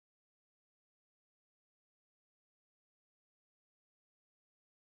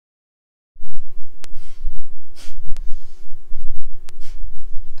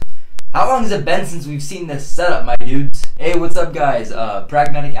How long has it been since we've seen this setup, my dudes? Hey, what's up, guys?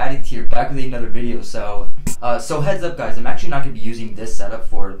 Pragmatic Addict here, back with another video. So heads up, guys, I'm actually not going to be using this setup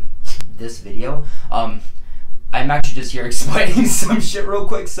for this video. I'm actually just here explaining some shit real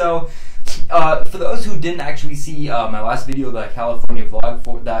quick. So, for those who didn't actually see my last video, the California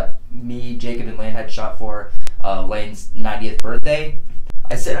vlog that me, Jacob, and Lane had shot for Lane's 90th birthday,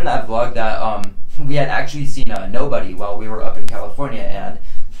 I said in that vlog that we had actually seen Nobody while we were up in California, and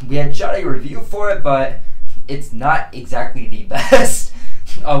we had shot a review for it, but it's not exactly the best.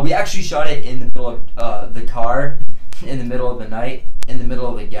 We actually shot it in the middle of the car, in the middle of the night, in the middle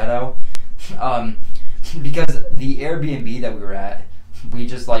of the ghetto, because the Airbnb that we were at, we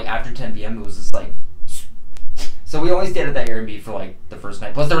just, like, after 10 p.m. it was just like, so we only stayed at that Airbnb for like the first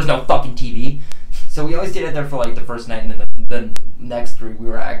night, plus there was no fucking TV, so we only stayed at there for like the first night, and then the next three we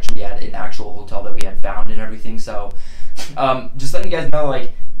were actually at an actual hotel that we had found and everything. So just letting you guys know,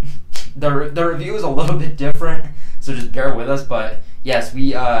 like, the review is a little bit different, so just bear with us. But yes,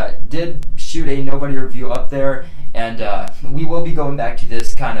 we did shoot a Nobody review up there, and we will be going back to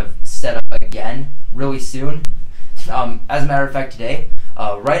this kind of setup again really soon. As a matter of fact, today,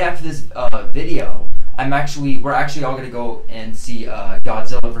 right after this video, we're actually all gonna go and see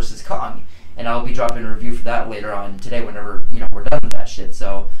Godzilla vs. Kong, and I'll be dropping a review for that later on today whenever, you know, we're done with that shit.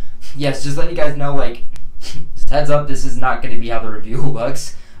 So yes, just letting you guys know, like, just heads up, this is not gonna be how the review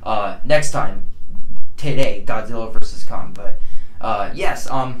looks next time. Today, Godzilla vs. Kong. But yes,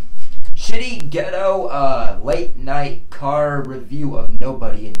 shitty ghetto late night car review of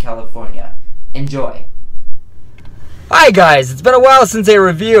Nobody in California. Enjoy. Hi guys, it's been a while since a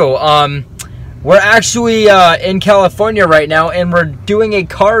review. We're actually in California right now, and we're doing a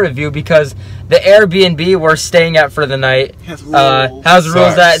car review because the Airbnb we're staying at for the night has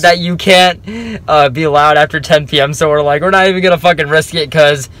rules that you can't be allowed after 10 p.m. So we're like, we're not even gonna fucking risk it,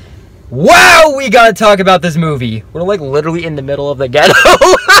 because wow, we gotta talk about this movie. We're like literally in the middle of the ghetto.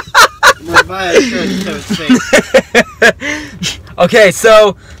 Okay,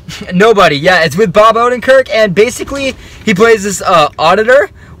 so Nobody, yeah, it's with Bob Odenkirk, and basically he plays this auditor,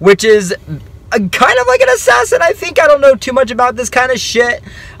 which is kind of like an assassin, I think. I don't know too much about this kind of shit.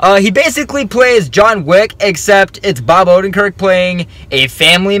 He basically plays John Wick, except it's Bob Odenkirk playing a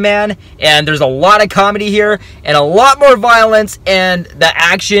family man, and there's a lot of comedy here, and a lot more violence, and the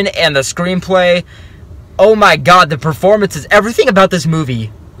action and the screenplay. Oh my god, the performances, everything about this movie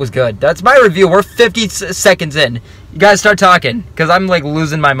was good. That's my review. We're 50 seconds in. You guys start talking, because I'm like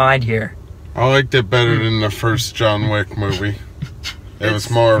losing my mind here. I liked it better than the first John Wick movie. It was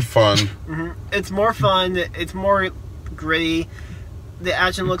more fun. It's more fun. It's more gritty. The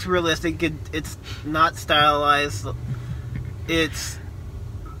action looks realistic. It's not stylized. It's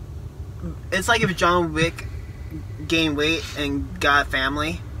like if John Wick gained weight and got a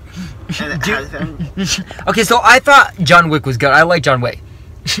family. And had a family. Okay, so I thought John Wick was good. I like John Wick.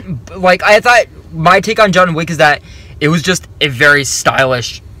 Like, I thought my take on John Wick is that it was just a very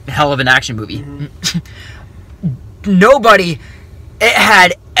stylish hell of an action movie. Nobody, it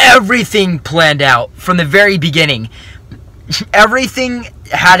had everything planned out from the very beginning. Everything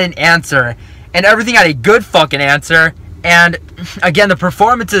had an answer, and everything had a good fucking answer. And again, the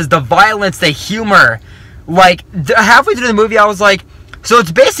performances, the violence, the humor, like halfway through the movie I was like, so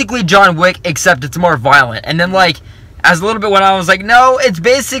it's basically John Wick except it's more violent. And then, like, as a little bit when I was like, no, it's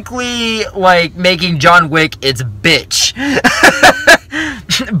basically like making John Wick its bitch.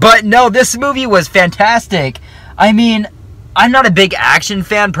 But no, this movie was fantastic. I mean, I'm not a big action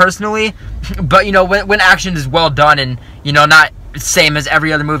fan personally, but you know, when action is well done and, you know, not same as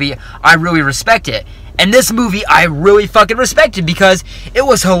every other movie, I really respect it. And this movie I really fucking respected because it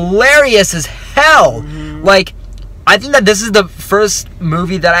was hilarious as hell. Like, I think that this is the first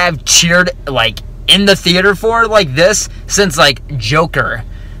movie that I have cheered, like, in the theater for like this since, like, Joker.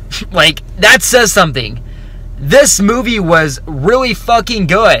 Like, that says something. This movie was really fucking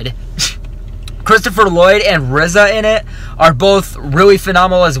good. Christopher Lloyd and RZA in it are both really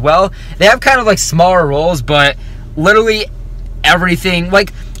phenomenal as well. They have kind of like smaller roles, but literally everything,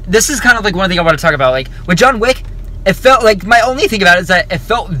 like, this is kind of like one thing I want to talk about. Like, with John Wick, it felt like, my only thing about it is that it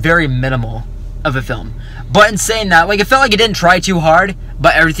felt very minimal of a film. But in saying that, like, it felt like it didn't try too hard,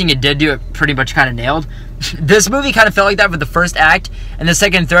 but everything it did do, it pretty much kind of nailed. This movie kind of felt like that for the first act, and the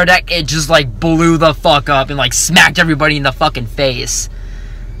second and third act, it just, like, blew the fuck up and, like, smacked everybody in the fucking face.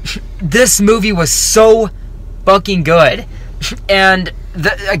 This movie was so fucking good. And,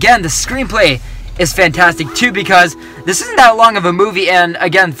 again, the screenplay is fantastic, too, because this isn't that long of a movie, and,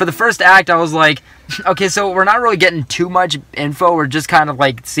 again, for the first act, I was like, okay, so we're not really getting too much info, we're just kind of,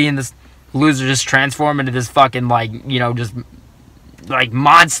 like, seeing this loser just transform into this fucking, like, you know, just like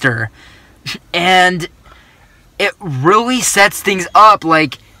monster, and it really sets things up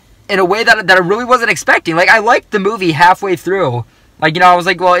like in a way that I really wasn't expecting. Like, I liked the movie halfway through. Like, I was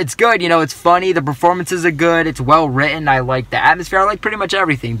like, well, it's good, it's funny, the performances are good, it's well written, I like the atmosphere, I like pretty much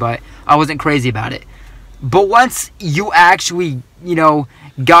everything, but I wasn't crazy about it. But once you actually,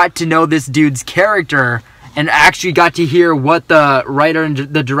 got to know this dude's character and actually got to hear what the writer and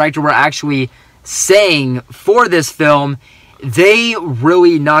the director were actually saying for this film, they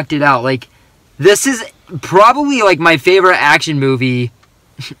really knocked it out. Like, this is probably, like, my favorite action movie.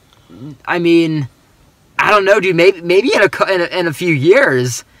 I mean, I don't know, dude. Maybe in a few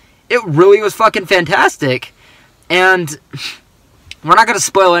years. It really was fucking fantastic. And we're not going to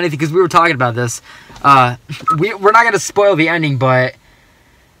spoil anything because we were talking about this. We're not going to spoil the ending, but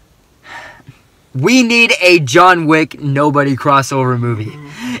we need a John Wick Nobody crossover movie.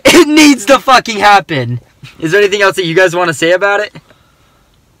 It needs to fucking happen. Is there anything else that you guys want to say about it?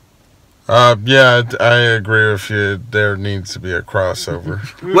 Yeah, I agree with you. There needs to be a crossover.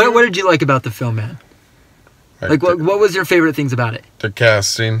 What did you like about the film, man? Like, what was your favorite things about it? The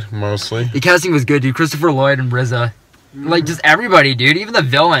casting, mostly. The casting was good, dude. Christopher Lloyd and RZA. Like, just everybody, dude. Even the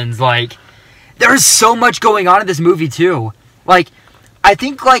villains. Like, there's so much going on in this movie, too. Like, I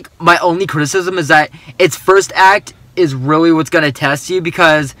think, like, my only criticism is that its first act is really what's going to test you,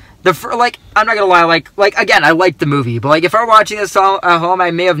 because I'm not gonna lie, like again, I liked the movie, but like if I were watching this at home, I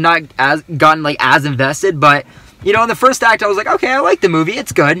may have not gotten as invested. But in the first act, I was like, okay, I like the movie,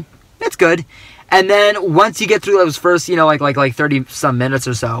 it's good, and then once you get through those first, like 30 some minutes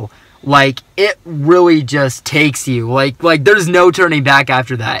or so, like it really just takes you, like there's no turning back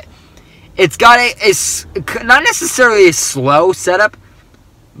after that. It's got a not necessarily a slow setup,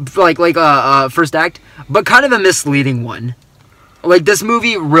 like first act, but kind of a misleading one. Like, this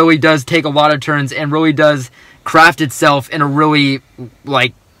movie really does take a lot of turns and really does craft itself in a really,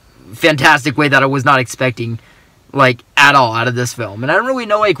 like, fantastic way that I was not expecting, like, at all out of this film. And I don't really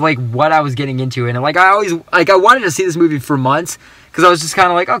know, like what I was getting into. And, like, I wanted to see this movie for months because I was just kind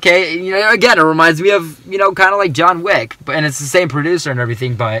of like, okay, again, it reminds me of, kind of like John Wick. And it's the same producer and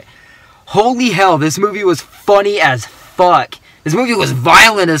everything, but holy hell, this movie was funny as fuck. This movie was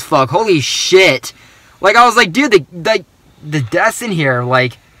violent as fuck. Holy shit. Like, I was like, dude, the deaths in here,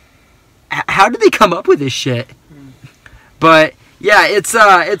 like, how did they come up with this shit? But yeah, it's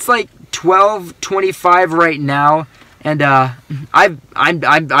like 12:25 right now, and I've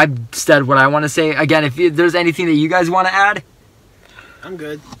said what I want to say. Again, if there's anything that you guys want to add, I'm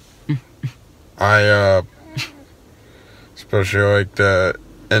good. I especially like the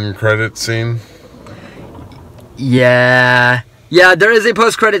end credit scene. Yeah, there is a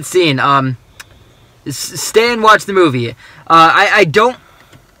post-credit scene. Stay and watch the movie.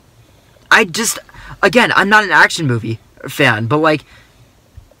 Again, I'm not an action movie fan, but like,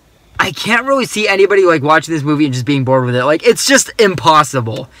 I can't really see anybody like watching this movie and just being bored with it. Like, it's just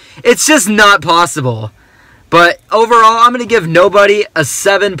impossible. It's just not possible. But overall, I'm going to give Nobody a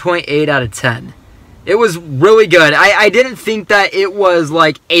 7.8 out of 10. It was really good. I didn't think that it was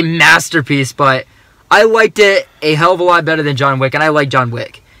like a masterpiece, but I liked it a hell of a lot better than John Wick, and I like John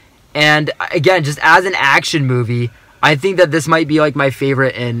Wick. And again, just as an action movie, I think that this might be like my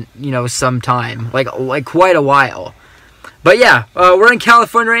favorite in, some time, like quite a while. But yeah, we're in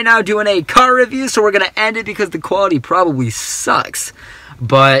California right now doing a car review, so we're going to end it because the quality probably sucks.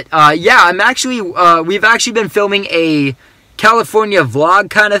 But yeah, we've actually been filming a California vlog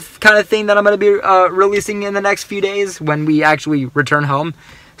kind of thing that I'm going to be releasing in the next few days when we actually return home.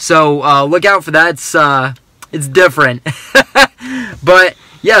 So look out for that. It's different. But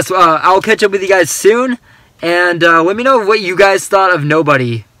yes, I'll catch up with you guys soon, and let me know what you guys thought of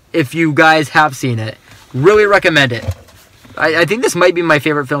Nobody, if you guys have seen it. Really recommend it. I think this might be my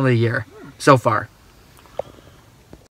favorite film of the year so far.